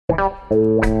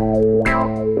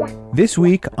This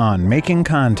week on Making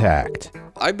Contact.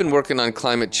 I've been working on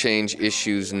climate change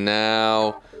issues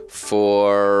now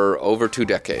for over 2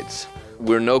 decades.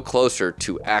 We're no closer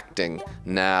to acting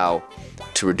now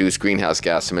to reduce greenhouse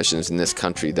gas emissions in this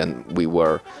country than we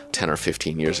were 10 or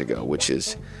 15 years ago, which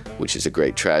is a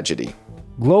great tragedy.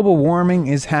 Global warming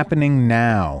is happening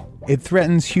now. It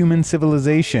threatens human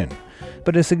civilization.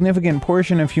 But a significant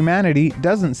portion of humanity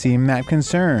doesn't seem that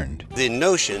concerned. The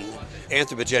notion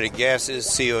anthropogenic gases,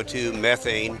 CO2,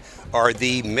 methane, are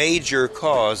the major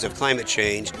cause of climate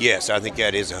change. Yes, I think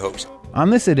that is a hoax. On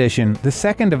this edition, the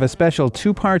second of a special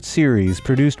 2-part series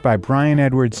produced by Brian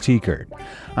Edwards Tiekert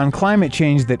on climate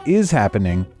change that is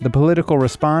happening, the political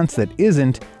response that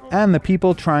isn't, and the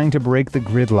people trying to break the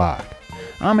gridlock.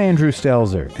 I'm Andrew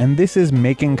Stelzer, and this is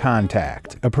Making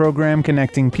Contact, a program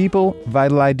connecting people,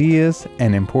 vital ideas,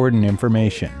 and important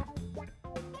information.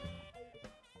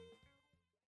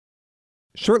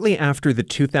 Shortly after the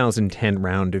 2010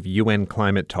 round of UN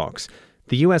climate talks,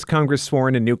 the U.S. Congress swore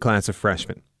in a new class of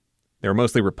freshmen. They were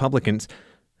mostly Republicans,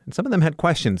 and some of them had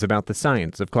questions about the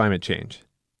science of climate change.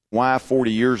 Why 40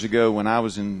 years ago when I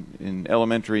was in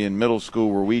elementary and middle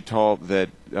school were we taught that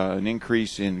an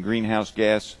increase in greenhouse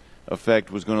gas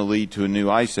effect was going to lead to a new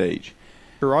ice age?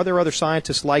 Or are there other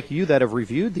scientists like you that have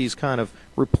reviewed these kind of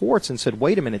reports and said,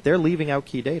 wait a minute, they're leaving out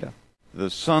key data? The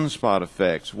sunspot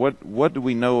effects, what do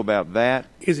we know about that?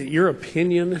 Is it your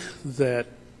opinion that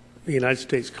the United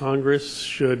States Congress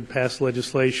should pass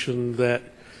legislation that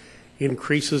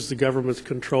increases the government's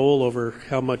control over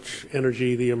how much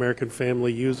energy the American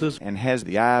family uses? And has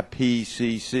the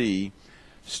IPCC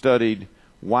studied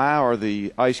why are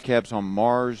the ice caps on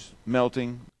Mars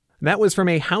melting? That was from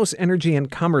a House Energy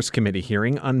and Commerce Committee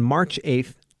hearing on March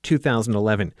 8,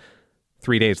 2011.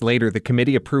 3 days later, the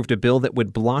committee approved a bill that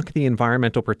would block the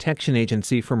Environmental Protection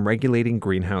Agency from regulating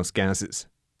greenhouse gases.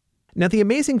 Now, the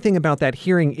amazing thing about that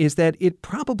hearing is that it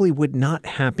probably would not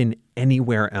happen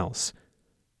anywhere else.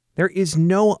 There is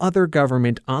no other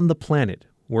government on the planet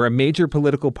where a major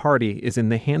political party is in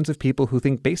the hands of people who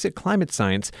think basic climate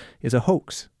science is a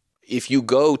hoax. If you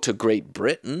go to Great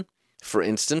Britain, for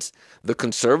instance, the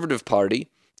Conservative Party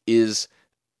is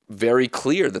very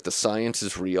clear that the science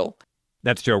is real.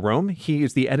 That's Joe Rome. He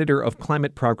is the editor of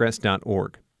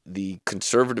climateprogress.org. The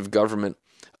Conservative government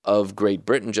of Great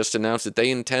Britain just announced that they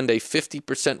intend a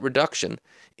 50% reduction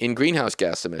in greenhouse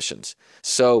gas emissions.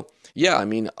 So, yeah, I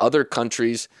mean, other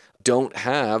countries don't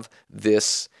have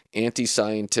this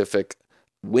anti-scientific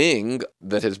wing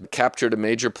that has captured a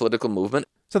major political movement.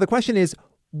 So the question is,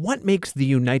 what makes the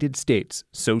United States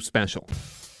so special?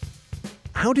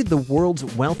 How did the world's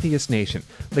wealthiest nation,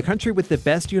 the country with the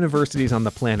best universities on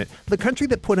the planet, the country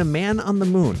that put a man on the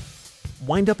moon,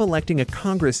 wind up electing a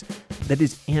Congress that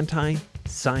is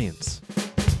anti-science?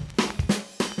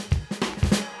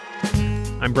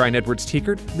 I'm Brian Edwards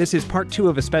Tiekert. This is part 2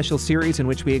 of a special series in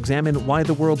which we examine why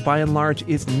the world by and large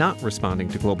is not responding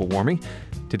to global warming.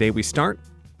 Today we start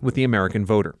with the American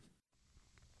voter.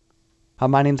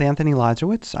 My name's Anthony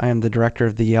Lazarowitz. I am the director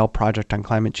of the Yale Project on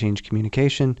Climate Change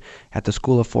Communication at the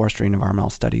School of Forestry and Environmental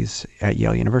Studies at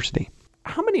Yale University.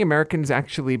 How many Americans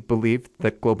actually believe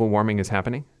that global warming is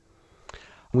happening?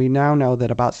 We now know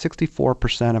that about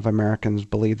 64% of Americans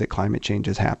believe that climate change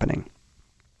is happening.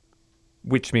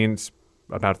 Which means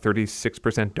about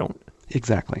 36% don't?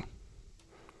 Exactly.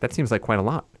 That seems like quite a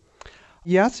lot.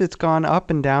 Yes, it's gone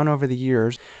up and down over the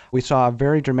years. We saw a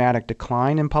very dramatic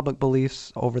decline in public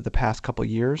beliefs over the past couple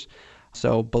years.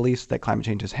 So beliefs that climate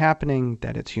change is happening,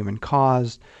 that it's human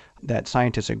caused, that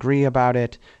scientists agree about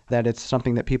it, that it's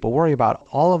something that people worry about.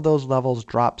 All of those levels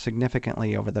dropped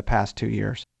significantly over the past 2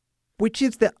 years. Which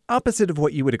is the opposite of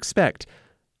what you would expect.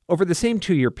 Over the same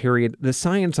 2-year period, the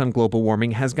science on global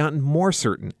warming has gotten more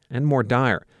certain and more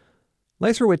dire.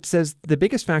 Lazarowitz says the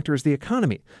biggest factor is the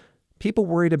economy. People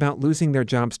worried about losing their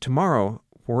jobs tomorrow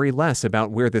worry less about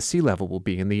where the sea level will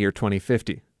be in the year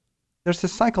 2050. There's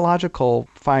this psychological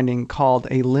finding called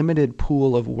a limited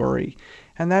pool of worry.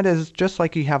 And that is just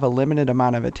like you have a limited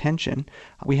amount of attention,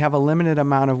 we have a limited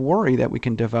amount of worry that we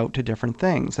can devote to different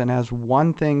things. And as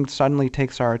one thing suddenly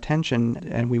takes our attention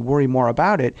and we worry more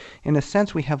about it, in a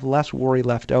sense we have less worry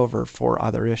left over for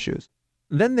other issues.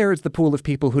 Then there is the pool of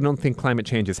people who don't think climate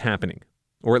change is happening.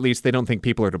 Or at least they don't think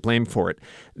people are to blame for it.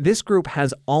 This group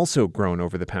has also grown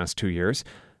over the past 2 years,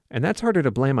 and that's harder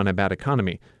to blame on a bad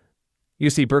economy.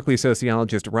 UC Berkeley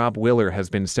sociologist Rob Willer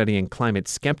has been studying climate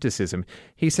skepticism.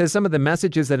 He says some of the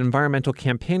messages that environmental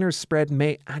campaigners spread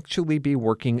may actually be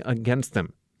working against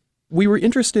them. We were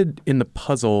interested in the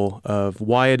puzzle of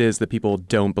why it is that people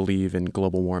don't believe in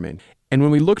global warming. And when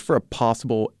we looked for a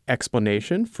possible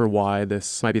explanation for why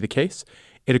this might be the case,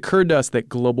 it occurred to us that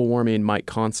global warming might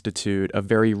constitute a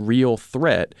very real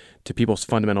threat to people's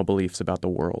fundamental beliefs about the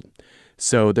world.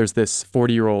 So there's this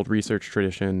 40-year-old research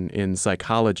tradition in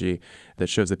psychology that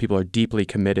shows that people are deeply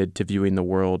committed to viewing the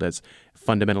world as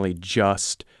fundamentally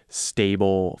just,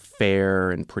 stable, fair,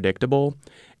 and predictable.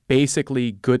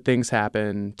 Basically, good things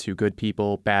happen to good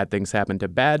people, bad things happen to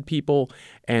bad people.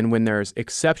 And when there's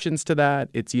exceptions to that,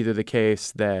 it's either the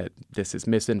case that this is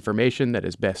misinformation that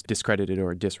is best discredited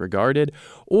or disregarded,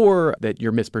 or that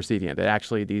you're misperceiving it, that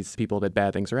actually these people that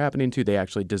bad things are happening to, they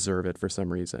actually deserve it for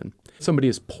some reason. If somebody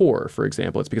is poor, for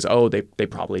example, it's because, they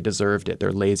probably deserved it.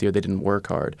 They're lazy or they didn't work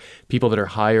hard. People that are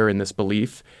higher in this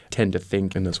belief tend to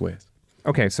think in this way.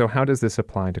 Okay, so how does this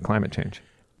apply to climate change?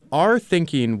 Our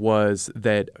thinking was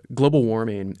that global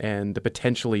warming and the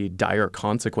potentially dire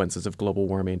consequences of global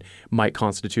warming might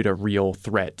constitute a real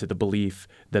threat to the belief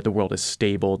that the world is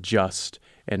stable, just,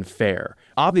 and fair.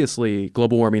 Obviously,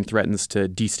 global warming threatens to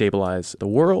destabilize the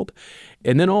world.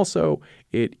 And then also,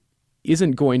 it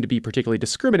isn't going to be particularly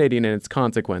discriminating in its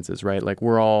consequences, right? Like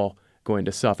we're all going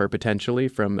to suffer potentially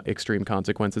from extreme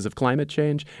consequences of climate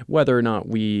change, whether or not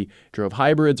we drove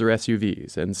hybrids or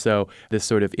SUVs. And so this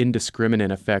sort of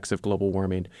indiscriminate effects of global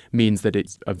warming means that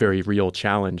it's a very real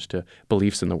challenge to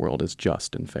beliefs in the world as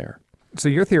just and fair. So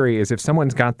your theory is if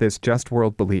someone's got this just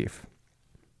world belief,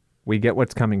 we get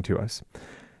what's coming to us.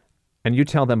 And you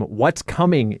tell them what's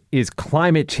coming is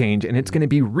climate change and it's going to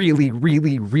be really,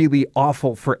 really, really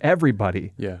awful for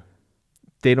everybody. Yeah.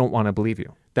 They don't want to believe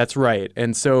you. That's right.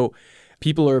 And so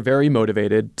people are very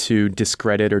motivated to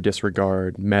discredit or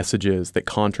disregard messages that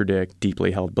contradict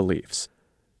deeply held beliefs.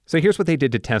 So here's what they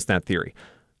did to test that theory.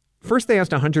 First, they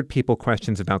asked 100 people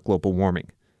questions about global warming.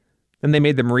 Then they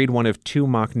made them read one of 2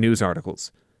 mock news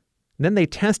articles. Then they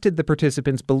tested the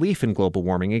participants' belief in global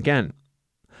warming again.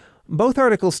 Both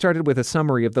articles started with a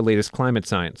summary of the latest climate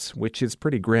science, which is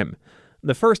pretty grim.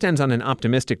 The first ends on an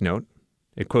optimistic note.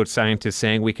 It quotes scientists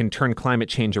saying we can turn climate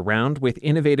change around with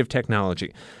innovative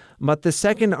technology. But the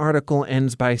second article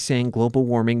ends by saying global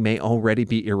warming may already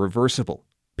be irreversible,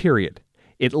 period.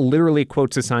 It literally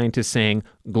quotes a scientist saying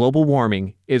global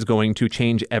warming is going to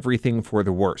change everything for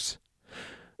the worse.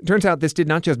 Turns out this did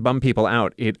not just bum people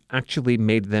out, it actually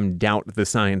made them doubt the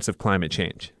science of climate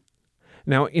change.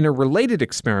 Now, in a related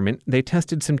experiment, they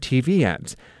tested some TV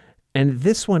ads, and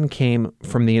this one came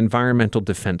from the Environmental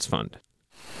Defense Fund.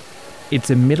 It's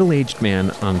a middle-aged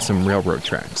man on some railroad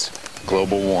tracks.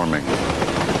 Global warming.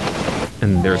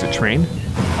 And there's a train.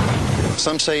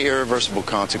 Some say irreversible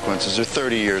consequences are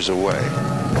 30 years away.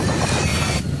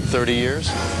 30 years?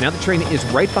 Now the train is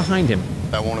right behind him.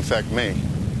 That won't affect me.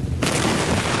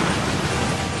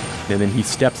 And then he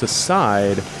steps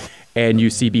aside, and you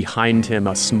see behind him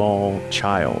a small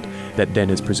child that then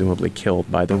is presumably killed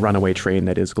by the runaway train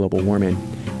that is global warming.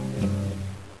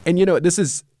 And,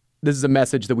 this is a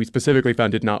message that we specifically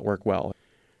found did not work well.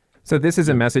 So this is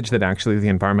a message that actually the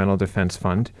Environmental Defense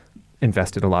Fund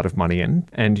invested a lot of money in.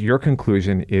 And your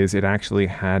conclusion is it actually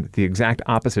had the exact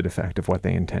opposite effect of what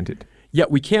they intended. Yeah,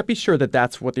 we can't be sure that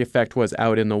that's what the effect was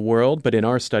out in the world, but in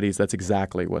our studies, that's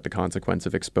exactly what the consequence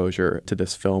of exposure to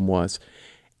this film was.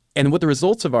 And what the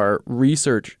results of our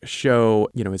research show,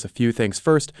 is a few things.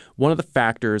 First, one of the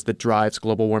factors that drives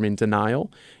global warming denial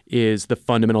is the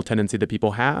fundamental tendency that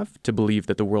people have to believe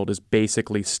that the world is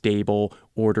basically stable,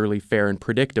 orderly, fair, and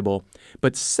predictable.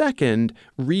 But second,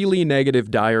 really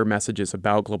negative, dire messages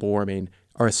about global warming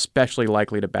are especially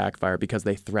likely to backfire because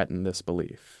they threaten this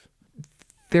belief.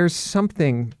 There's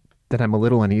something that I'm a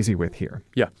little uneasy with here.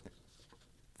 Yeah.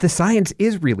 The science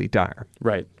is really dire.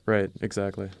 Right,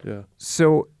 exactly, yeah.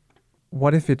 So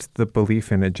what if it's the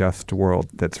belief in a just world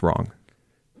that's wrong?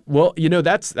 Well,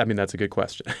 that's a good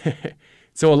question.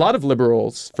 So a lot of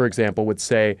liberals, for example, would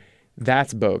say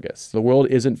that's bogus. The world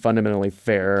isn't fundamentally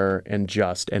fair and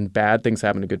just, and bad things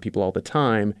happen to good people all the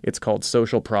time. It's called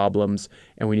social problems,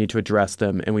 and we need to address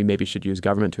them, and we maybe should use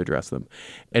government to address them.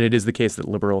 And it is the case that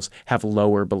liberals have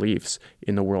lower beliefs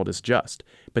in the world as just.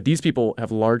 But these people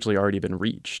have largely already been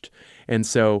reached. And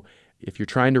so if you're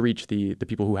trying to reach the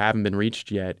people who haven't been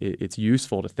reached yet, it's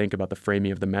useful to think about the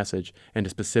framing of the message and to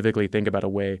specifically think about a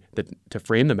way to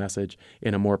frame the message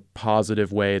in a more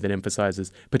positive way that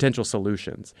emphasizes potential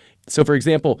solutions. So, for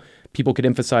example, people could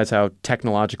emphasize how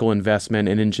technological investment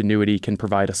and ingenuity can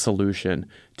provide a solution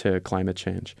to climate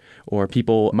change. Or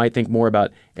people might think more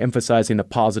about emphasizing the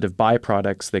positive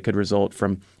byproducts that could result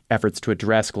from efforts to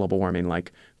address global warming,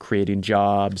 like creating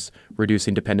jobs,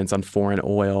 reducing dependence on foreign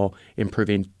oil,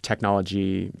 improving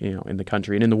technology, in the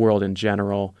country and in the world in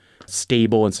general,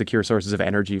 stable and secure sources of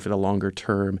energy for the longer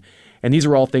term. And these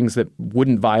are all things that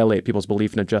wouldn't violate people's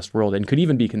belief in a just world and could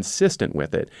even be consistent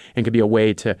with it and could be a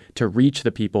way to reach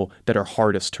the people that are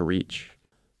hardest to reach.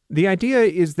 The idea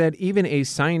is that even a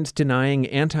science-denying,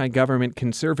 anti-government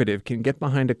conservative can get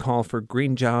behind a call for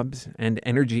green jobs and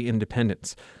energy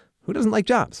independence. Who doesn't like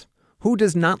jobs? Who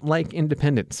does not like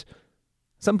independence?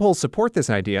 Some polls support this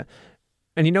idea,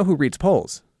 and you know who reads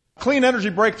polls. Clean energy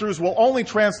breakthroughs will only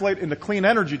translate into clean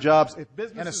energy jobs if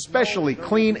businesses and especially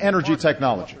clean energy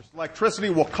technology. Electricity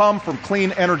will come from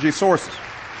clean energy sources.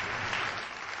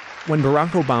 When Barack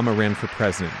Obama ran for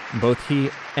president, both he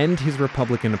and his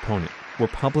Republican opponent were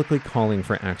publicly calling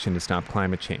for action to stop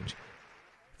climate change.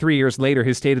 3 years later,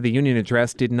 his State of the Union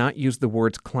address did not use the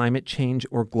words climate change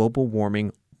or global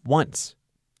warming once,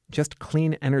 just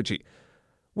clean energy,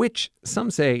 which some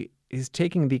say is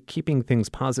taking the keeping things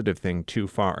positive thing too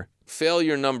far.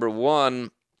 Failure number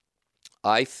one,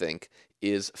 I think,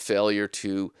 is failure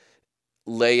to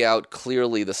lay out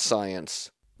clearly the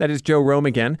science. That is Joe Rome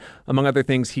again. Among other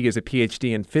things, he is a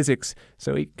PhD in physics,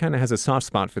 so he kind of has a soft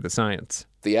spot for the science.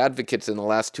 The advocates in the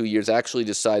last 2 years actually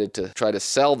decided to try to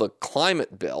sell the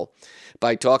climate bill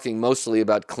by talking mostly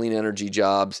about clean energy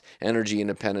jobs, energy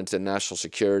independence, and national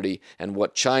security, and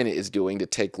what China is doing to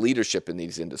take leadership in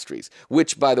these industries,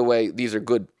 which, by the way, these are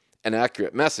good and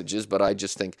accurate messages, but I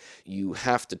just think you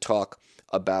have to talk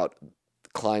about the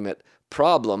climate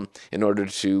problem in order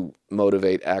to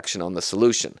motivate action on the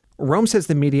solution. Rome says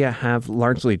the media have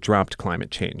largely dropped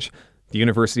climate change. The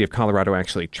University of Colorado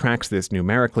actually tracks this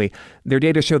numerically. Their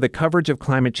data show that coverage of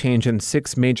climate change in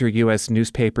 6 major U.S.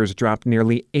 newspapers dropped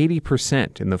nearly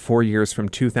 80% in the 4 years from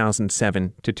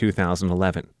 2007 to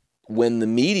 2011. When the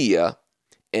media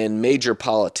and major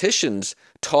politicians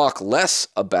talk less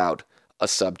about a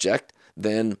subject,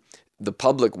 then the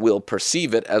public will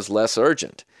perceive it as less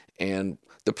urgent. And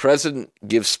the president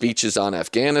gives speeches on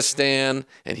Afghanistan,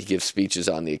 and he gives speeches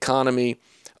on the economy.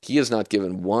 He has not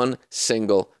given one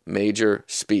single major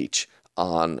speech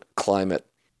on climate.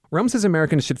 Rome says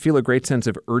Americans should feel a great sense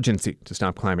of urgency to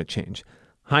stop climate change.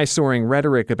 High-soaring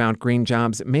rhetoric about green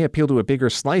jobs may appeal to a bigger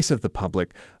slice of the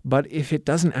public, but if it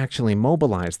doesn't actually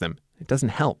mobilize them, it doesn't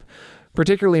help,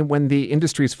 particularly when the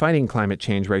industries fighting climate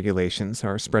change regulations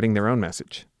are spreading their own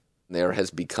message. There has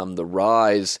become the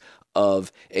rise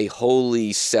of a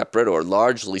wholly separate or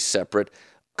largely separate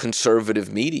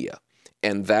conservative media.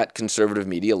 And that conservative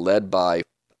media, led by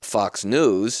Fox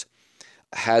News,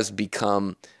 has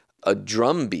become a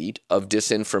drumbeat of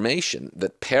disinformation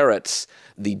that parrots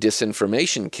the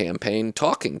disinformation campaign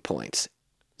talking points.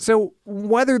 So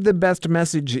whether the best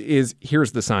message is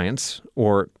here's the science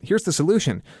or here's the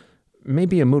solution may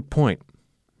be a moot point.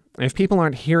 If people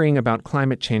aren't hearing about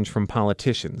climate change from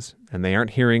politicians, and they aren't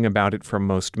hearing about it from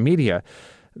most media,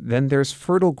 then there's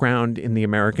fertile ground in the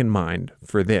American mind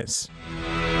for this.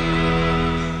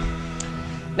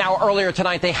 Now, earlier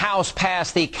tonight, the House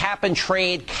passed the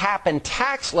cap-and-trade,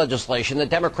 cap-and-tax legislation that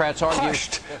Democrats argue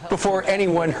hushed before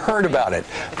anyone heard about it.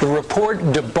 The report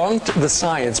debunked the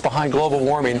science behind global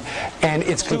warming and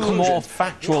its conclusion. More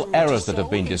factual errors that have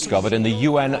been discovered in the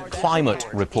UN climate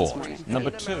report.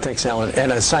 Number 2. Thanks, Alan.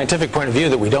 And a scientific point of view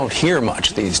that we don't hear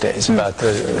much these days about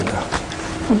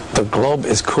the globe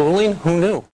is cooling. Who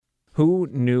knew? Who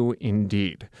knew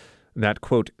indeed? That,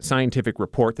 quote, scientific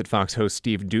report that Fox host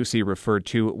Steve Doocy referred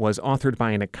to was authored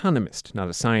by an economist, not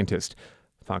a scientist.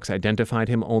 Fox identified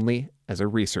him only as a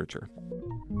researcher.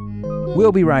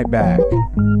 We'll be right back.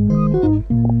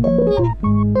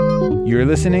 You're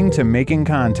listening to Making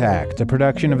Contact, a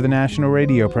production of the National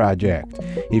Radio Project.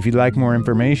 If you'd like more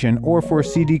information or for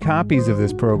CD copies of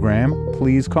this program,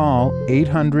 please call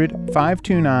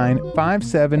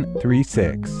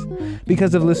 800-529-5736.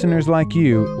 Because of listeners like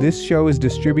you, this show is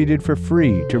distributed for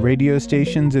free to radio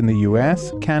stations in the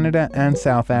U.S., Canada, and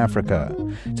South Africa.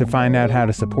 To find out how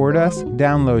to support us,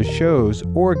 download shows,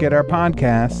 or get our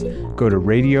podcasts, go to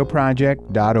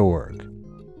radioproject.org.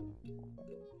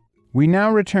 We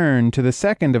now return to the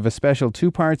second of a special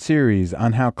 2-part series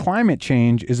on how climate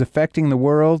change is affecting the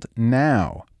world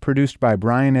now, produced by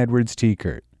Brian Edwards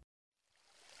Teekert.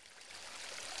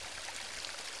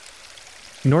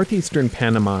 Northeastern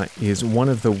Panama is one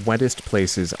of the wettest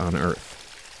places on Earth.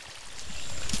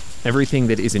 Everything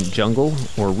that isn't jungle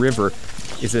or river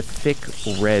is a thick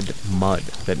red mud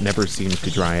that never seems to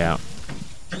dry out.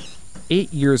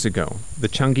 8 years ago, the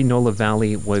Changuinola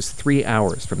Valley was 3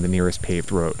 hours from the nearest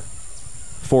paved road.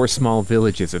 4 small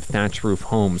villages of thatch roof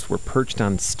homes were perched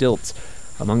on stilts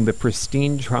among the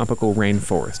pristine tropical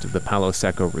rainforest of the Palo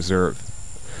Seco Reserve.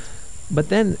 But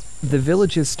then, the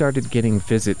villages started getting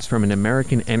visits from an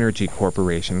American energy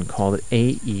corporation called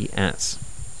AES.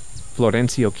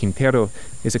 Florencio Quintero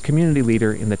is a community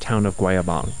leader in the town of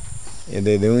Guayabal.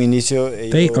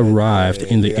 They arrived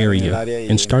in the area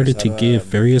and started to give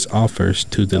various offers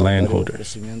to the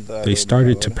landholders. They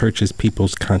started to purchase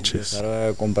people's conscience.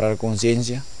 The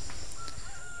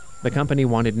company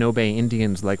wanted Nobe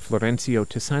Indians like Florencio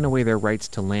to sign away their rights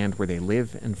to land where they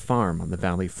live and farm on the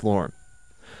valley floor.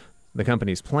 The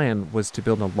company's plan was to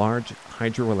build a large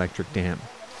hydroelectric dam.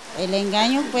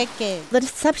 The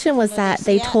deception was that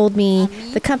they told me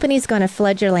the company's going to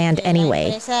flood your land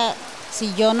anyway.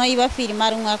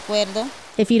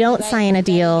 If you don't sign a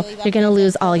deal, you're going to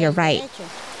lose all your rights.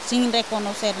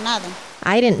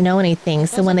 I didn't know anything,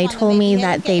 so when they told me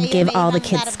that they'd give all the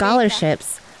kids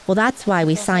scholarships, well, that's why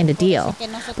we signed a deal.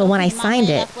 But when I signed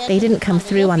it, they didn't come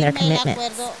through on their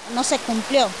commitments.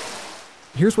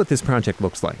 Here's what this project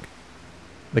looks like.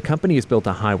 The company has built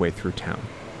a highway through town.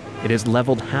 It has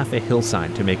leveled half a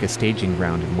hillside to make a staging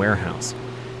ground and warehouse.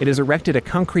 It has erected a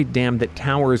concrete dam that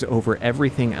towers over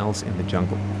everything else in the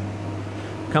jungle.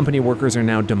 Company workers are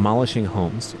now demolishing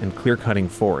homes and clear-cutting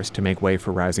forest to make way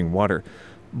for rising water.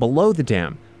 Below the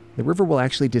dam, the river will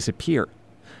actually disappear.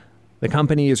 The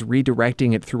company is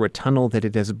redirecting it through a tunnel that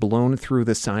it has blown through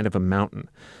the side of a mountain,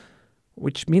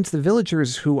 which means the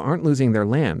villagers who aren't losing their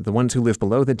land, the ones who live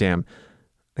below the dam,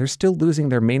 they're still losing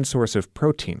their main source of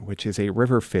protein, which is a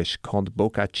river fish called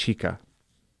boca chica.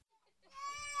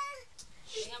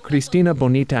 Cristina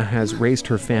Bonita has raised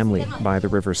her family by the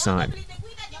riverside.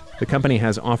 The company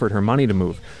has offered her money to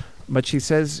move, but she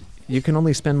says you can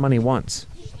only spend money once.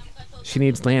 She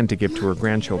needs land to give to her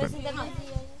grandchildren.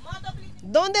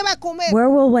 Where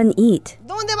will one eat?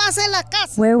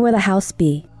 Where will the house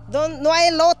be?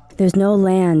 There's no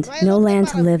land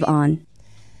to live on.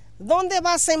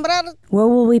 Where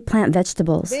will we plant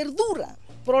vegetables?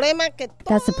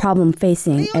 That's the problem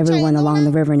facing everyone along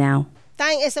the river now.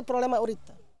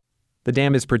 The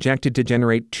dam is projected to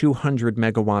generate 200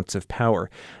 megawatts of power,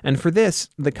 and for this,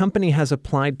 the company has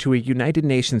applied to a United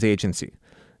Nations agency,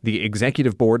 the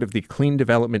Executive Board of the Clean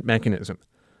Development Mechanism,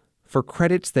 for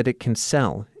credits that it can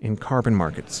sell in carbon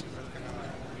markets.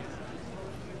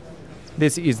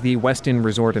 This is the Westin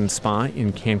Resort and Spa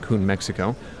in Cancun,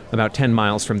 Mexico, about 10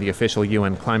 miles from the official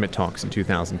UN climate talks in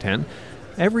 2010.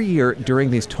 Every year during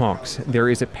these talks, there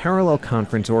is a parallel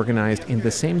conference organized in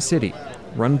the same city,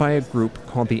 run by a group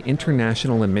called the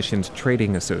International Emissions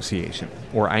Trading Association,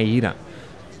 or AIDA.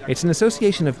 It's an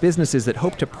association of businesses that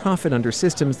hope to profit under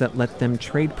systems that let them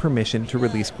trade permission to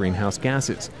release greenhouse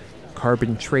gases,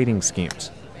 carbon trading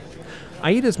schemes.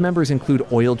 AIDA's members include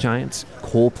oil giants,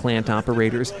 coal plant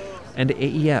operators, and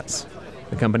AES,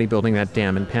 the company building that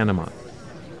dam in Panama.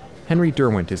 Henry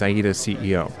Derwent is AIDA's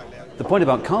CEO. The point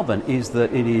about carbon is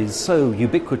that it is so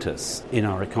ubiquitous in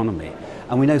our economy,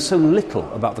 and we know so little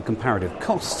about the comparative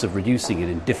costs of reducing it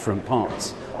in different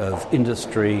parts of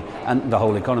industry and the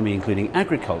whole economy, including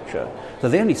agriculture, that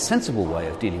the only sensible way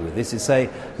of dealing with this is say,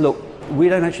 look, we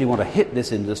don't actually want to hit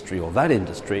this industry or that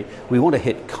industry, we want to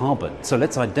hit carbon. So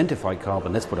let's identify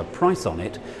carbon, let's put a price on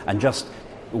it, and just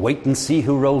wait and see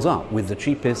who rolls up with the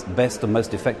cheapest, best, and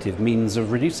most effective means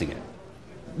of reducing it.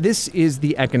 This is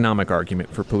the economic argument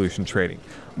for pollution trading.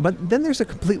 But then there's a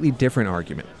completely different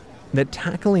argument, that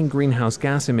tackling greenhouse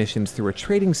gas emissions through a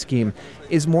trading scheme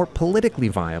is more politically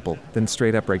viable than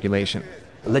straight-up regulation.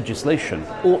 Legislation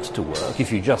ought to work.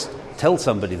 If you just tell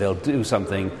somebody they'll do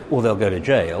something or they'll go to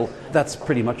jail, that's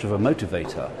pretty much of a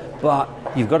motivator. But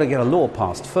you've got to get a law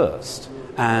passed first,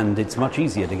 and it's much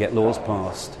easier to get laws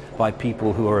passed by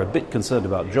people who are a bit concerned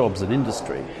about jobs and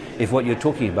industry. If what you're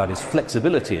talking about is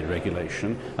flexibility in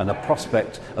regulation and a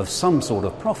prospect of some sort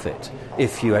of profit,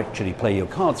 if you actually play your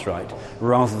cards right,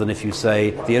 rather than if you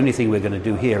say, the only thing we're going to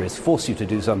do here is force you to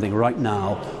do something right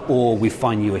now, or we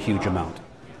fine you a huge amount.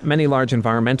 Many large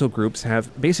environmental groups have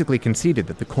basically conceded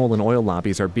that the coal and oil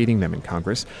lobbies are beating them in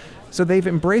Congress, so they've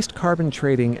embraced carbon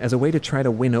trading as a way to try to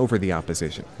win over the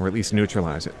opposition, or at least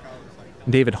neutralize it.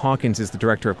 David Hawkins is the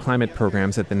director of climate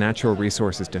programs at the Natural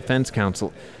Resources Defense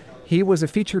Council. He was a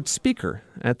featured speaker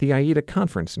at the AIDA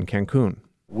conference in Cancun.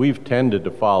 We've tended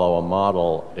to follow a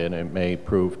model, and it may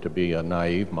prove to be a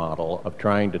naive model, of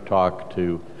trying to talk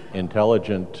to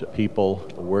intelligent people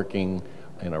working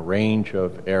in a range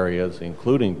of areas,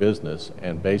 including business,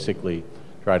 and basically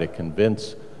try to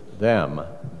convince them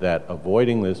that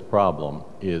avoiding this problem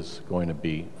is going to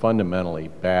be fundamentally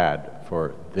bad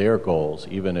for their goals,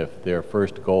 even if their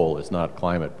first goal is not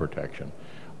climate protection.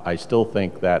 I still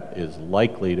think that is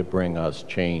likely to bring us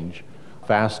change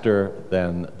faster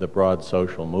than the broad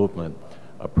social movement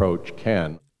approach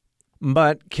can.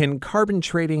 But can carbon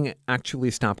trading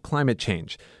actually stop climate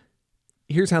change?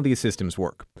 Here's how these systems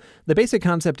work. The basic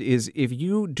concept is if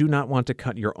you do not want to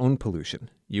cut your own pollution,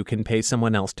 you can pay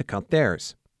someone else to cut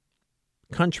theirs.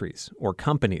 Countries or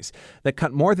companies that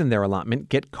cut more than their allotment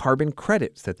get carbon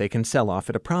credits that they can sell off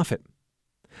at a profit.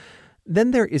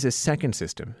 Then there is a second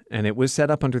system, and it was set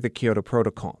up under the Kyoto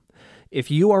Protocol. If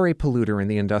you are a polluter in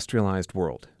the industrialized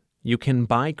world, you can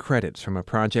buy credits from a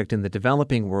project in the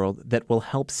developing world that will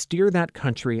help steer that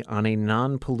country on a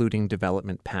non-polluting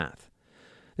development path.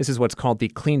 This is what's called the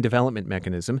Clean Development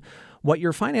Mechanism. What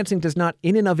you're financing does not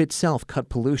in and of itself cut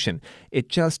pollution. It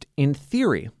just, in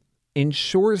theory,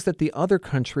 ensures that the other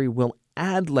country will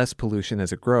add less pollution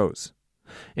as it grows.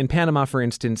 In Panama, for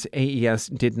instance, AES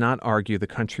did not argue the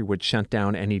country would shut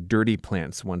down any dirty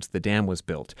plants once the dam was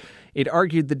built. It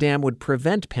argued the dam would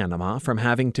prevent Panama from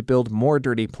having to build more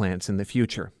dirty plants in the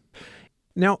future.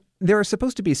 Now, there are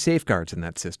supposed to be safeguards in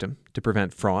that system to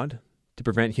prevent fraud, to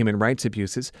prevent human rights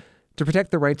abuses, to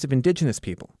protect the rights of indigenous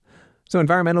people. So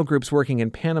environmental groups working in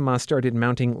Panama started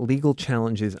mounting legal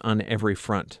challenges on every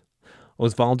front.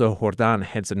 Osvaldo Jordan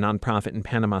heads a nonprofit in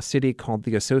Panama City called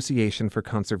the Association for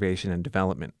Conservation and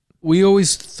Development. We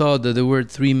always thought that there were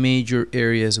three major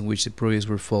areas in which the projects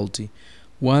were faulty.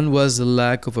 One was the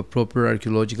lack of a proper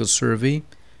archaeological survey,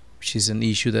 which is an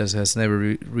issue that has never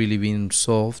really been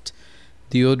solved.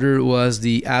 The other was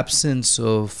the absence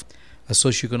of a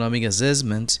socioeconomic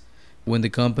assessment. When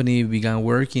the company began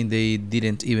working, they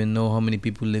didn't even know how many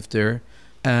people lived there.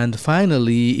 And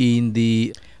finally, in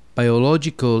the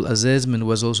biological assessment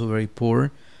was also very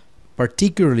poor.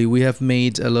 Particularly, we have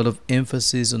made a lot of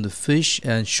emphasis on the fish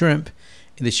and shrimp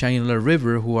in the Changuinola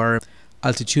River, who are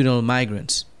altitudinal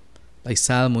migrants, like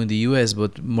salmon in the U.S.,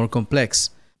 but more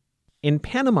complex. In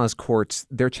Panama's courts,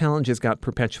 their challenges got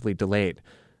perpetually delayed.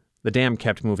 The dam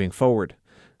kept moving forward.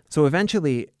 So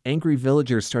eventually, angry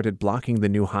villagers started blocking the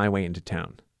new highway into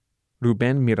town.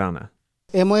 Ruben Mirana.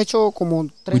 We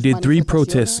did 3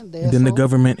 protests, then the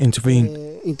government intervened.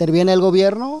 The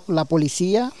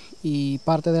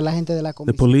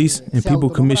police and people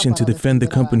commissioned to defend the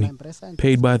company,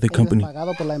 paid by the company.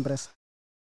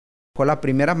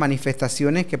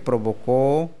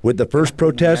 With the first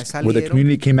protest, where the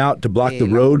community came out to block the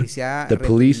road, the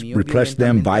police repressed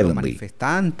them violently.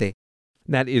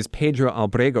 That is Pedro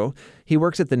Albrego. He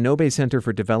works at the Nobe Center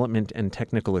for Development and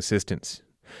Technical Assistance.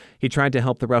 He tried to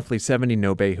help the roughly 70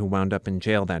 Nobe who wound up in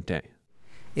jail that day.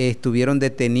 They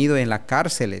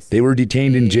were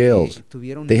detained in jails.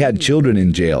 They had children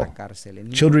in jail.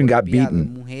 Children got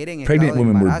beaten. Pregnant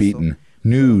women were beaten,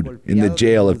 nude, in the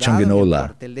jail of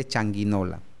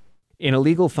Changuinola. In a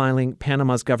legal filing,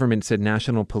 Panama's government said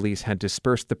national police had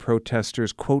dispersed the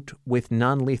protesters, quote, with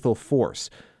non-lethal force,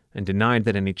 and denied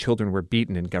that any children were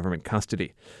beaten in government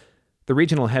custody. The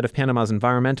regional head of Panama's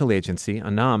environmental agency,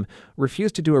 ANAM,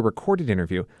 refused to do a recorded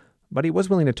interview, but he was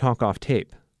willing to talk off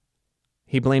tape.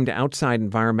 He blamed outside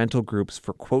environmental groups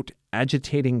for, quote,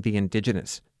 agitating the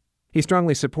indigenous. He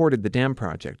strongly supported the dam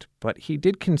project, but he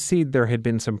did concede there had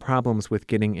been some problems with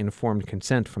getting informed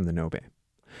consent from the Nobe.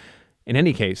 In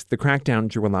any case, the crackdown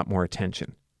drew a lot more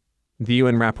attention. The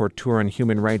UN Rapporteur on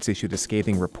Human Rights issued a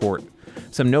scathing report.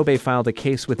 Some Nobe filed a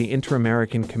case with the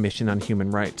Inter-American Commission on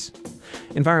Human Rights.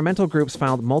 Environmental groups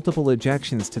filed multiple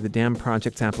objections to the dam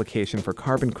project's application for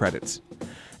carbon credits.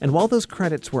 And while those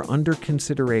credits were under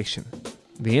consideration,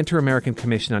 the Inter-American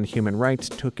Commission on Human Rights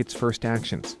took its first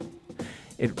actions.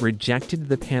 It rejected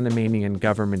the Panamanian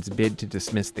government's bid to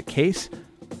dismiss the case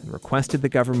and requested the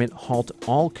government halt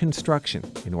all construction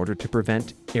in order to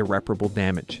prevent irreparable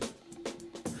damage.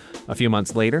 A few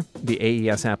months later, the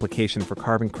AES application for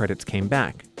carbon credits came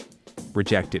back,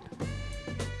 rejected.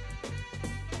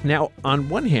 Now, on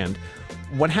one hand,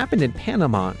 what happened in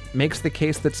Panama makes the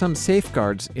case that some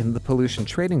safeguards in the pollution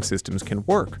trading systems can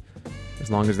work, as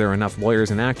long as there are enough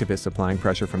lawyers and activists applying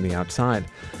pressure from the outside.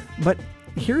 But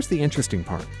here's the interesting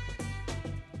part.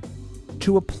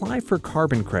 To apply for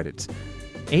carbon credits,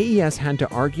 AES had to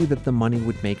argue that the money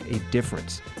would make a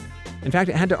difference. In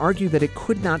fact, it had to argue that it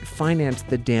could not finance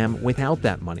the dam without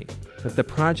that money, that the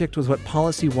project was what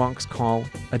policy wonks call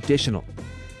additional.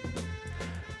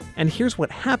 And here's what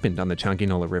happened on the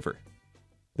Changuinola River.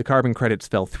 The carbon credits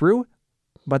fell through,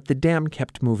 but the dam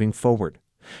kept moving forward.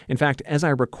 In fact, as I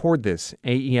record this,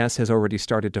 AES has already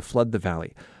started to flood the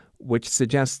valley, which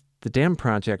suggests the dam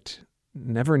project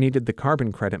never needed the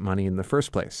carbon credit money in the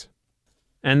first place.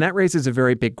 And that raises a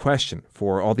very big question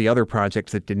for all the other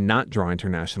projects that did not draw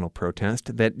international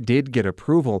protest, that did get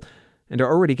approval, and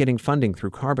are already getting funding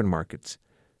through carbon markets.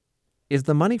 Is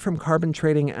the money from carbon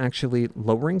trading actually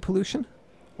lowering pollution?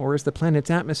 Or is the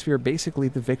planet's atmosphere basically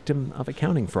the victim of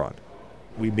accounting fraud?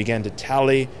 We began to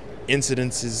tally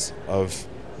incidences of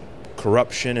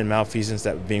corruption and malfeasance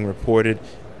that were being reported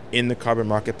in the carbon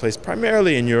marketplace,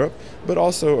 primarily in Europe, but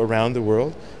also around the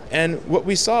world. And what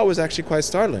we saw was actually quite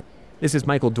startling. This is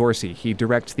Michael Dorsey. He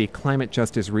directs the Climate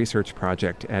Justice Research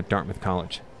Project at Dartmouth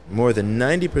College. More than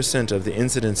 90% of the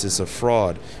incidences of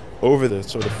fraud over the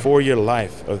sort of 4-year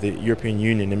life of the European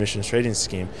Union emissions trading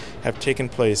scheme have taken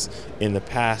place in the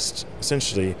past,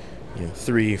 essentially,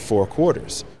 3-4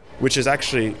 quarters, which is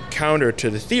actually counter to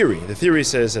the theory. The theory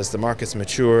says as the markets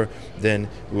mature, then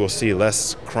we will see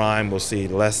less crime, we'll see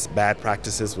less bad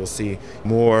practices, we'll see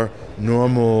more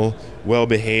normal,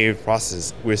 well-behaved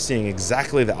processes. We're seeing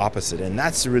exactly the opposite, and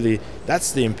that's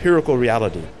the empirical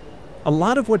reality. A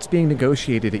lot of what's being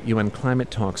negotiated at UN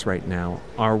climate talks right now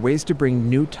are ways to bring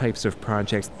new types of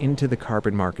projects into the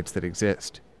carbon markets that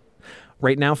exist.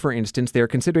 Right now, for instance, they're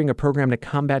considering a program to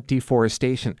combat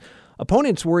deforestation.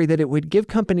 Opponents worry that it would give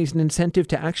companies an incentive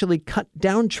to actually cut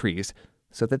down trees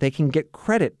so that they can get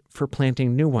credit for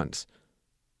planting new ones.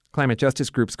 Climate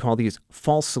justice groups call these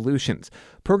false solutions,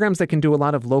 programs that can do a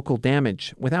lot of local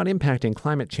damage without impacting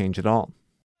climate change at all.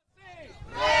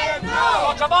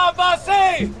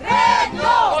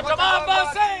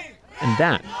 And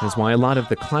that is why a lot of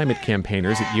the climate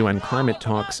campaigners at UN climate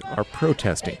talks are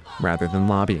protesting rather than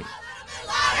lobbying.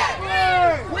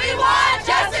 We want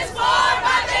justice for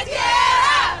Mother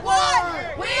Tierra!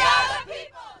 We are the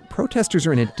people! Protesters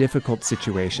are in a difficult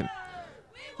situation.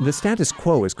 The status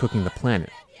quo is cooking the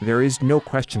planet. There is no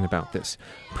question about this.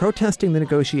 Protesting the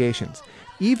negotiations,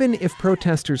 even if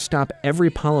protesters stop every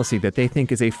policy that they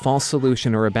think is a false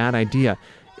solution or a bad idea,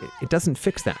 it doesn't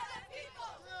fix that.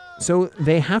 So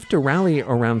they have to rally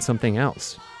around something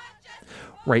else.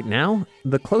 Right now,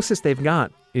 the closest they've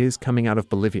got is coming out of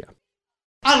Bolivia.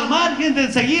 That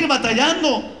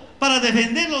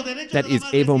is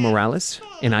Evo Morales,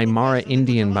 an Aymara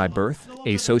Indian by birth,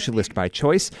 a socialist by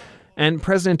choice, and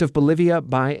president of Bolivia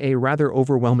by a rather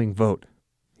overwhelming vote.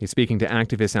 He's speaking to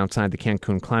activists outside the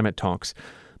Cancun climate talks.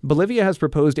 Bolivia has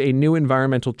proposed a new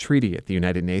environmental treaty at the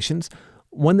United Nations,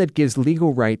 one that gives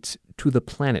legal rights to the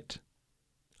planet.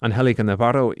 Angelica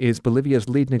Navarro is Bolivia's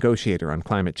lead negotiator on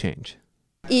climate change.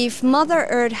 If Mother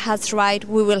Earth has right,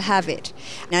 we will have it.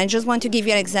 And I just want to give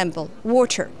you an example.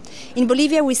 Water. In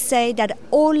Bolivia, we say that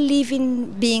all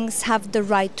living beings have the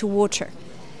right to water.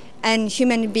 And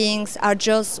human beings are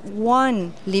just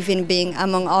one living being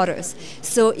among others.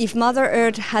 So if Mother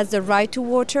Earth has the right to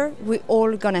water, we're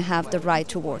all going to have the right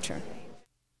to water.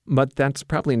 But that's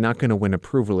probably not going to win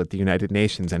approval at the United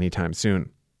Nations anytime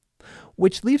soon.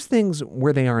 Which leaves things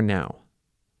where they are now.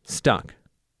 Stuck.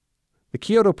 The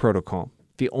Kyoto Protocol,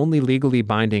 the only legally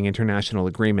binding international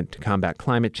agreement to combat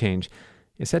climate change,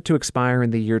 is set to expire in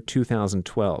the year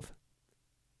 2012.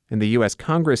 In the U.S.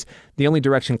 Congress, the only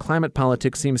direction climate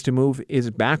politics seems to move is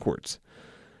backwards.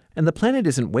 And the planet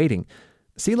isn't waiting.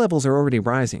 Sea levels are already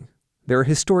rising. There are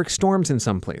historic storms in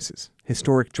some places,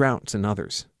 historic droughts in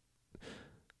others.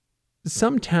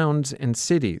 Some towns and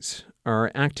cities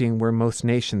are acting where most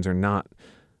nations are not.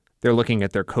 They're looking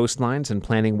at their coastlines and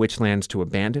planning which lands to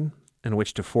abandon and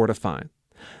which to fortify.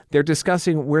 They're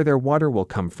discussing where their water will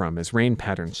come from as rain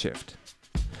patterns shift.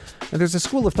 Now, there's a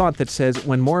school of thought that says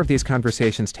when more of these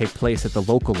conversations take place at the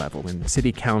local level, in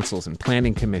city councils and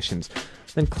planning commissions,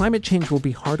 then climate change will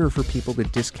be harder for people to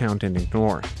discount and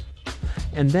ignore.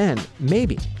 And then,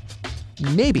 maybe,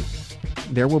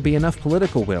 there will be enough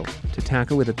political will to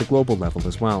tackle it at the global level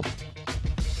as well.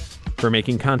 For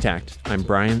Making Contact, I'm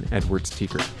Brian Edwards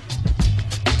Teeker.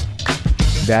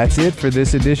 That's it for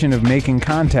this edition of Making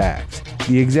Contact.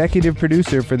 The executive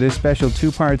producer for this special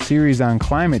two-part series on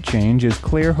climate change is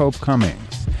Claire Hope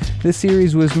Cummings. This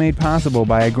series was made possible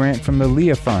by a grant from the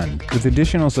Leah Fund with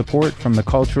additional support from the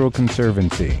Cultural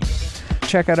Conservancy.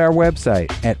 Check out our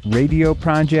website at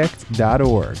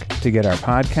radioproject.org to get our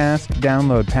podcast,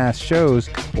 download past shows,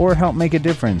 or help make a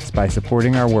difference by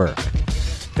supporting our work.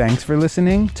 Thanks for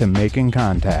listening to Making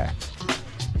Contact.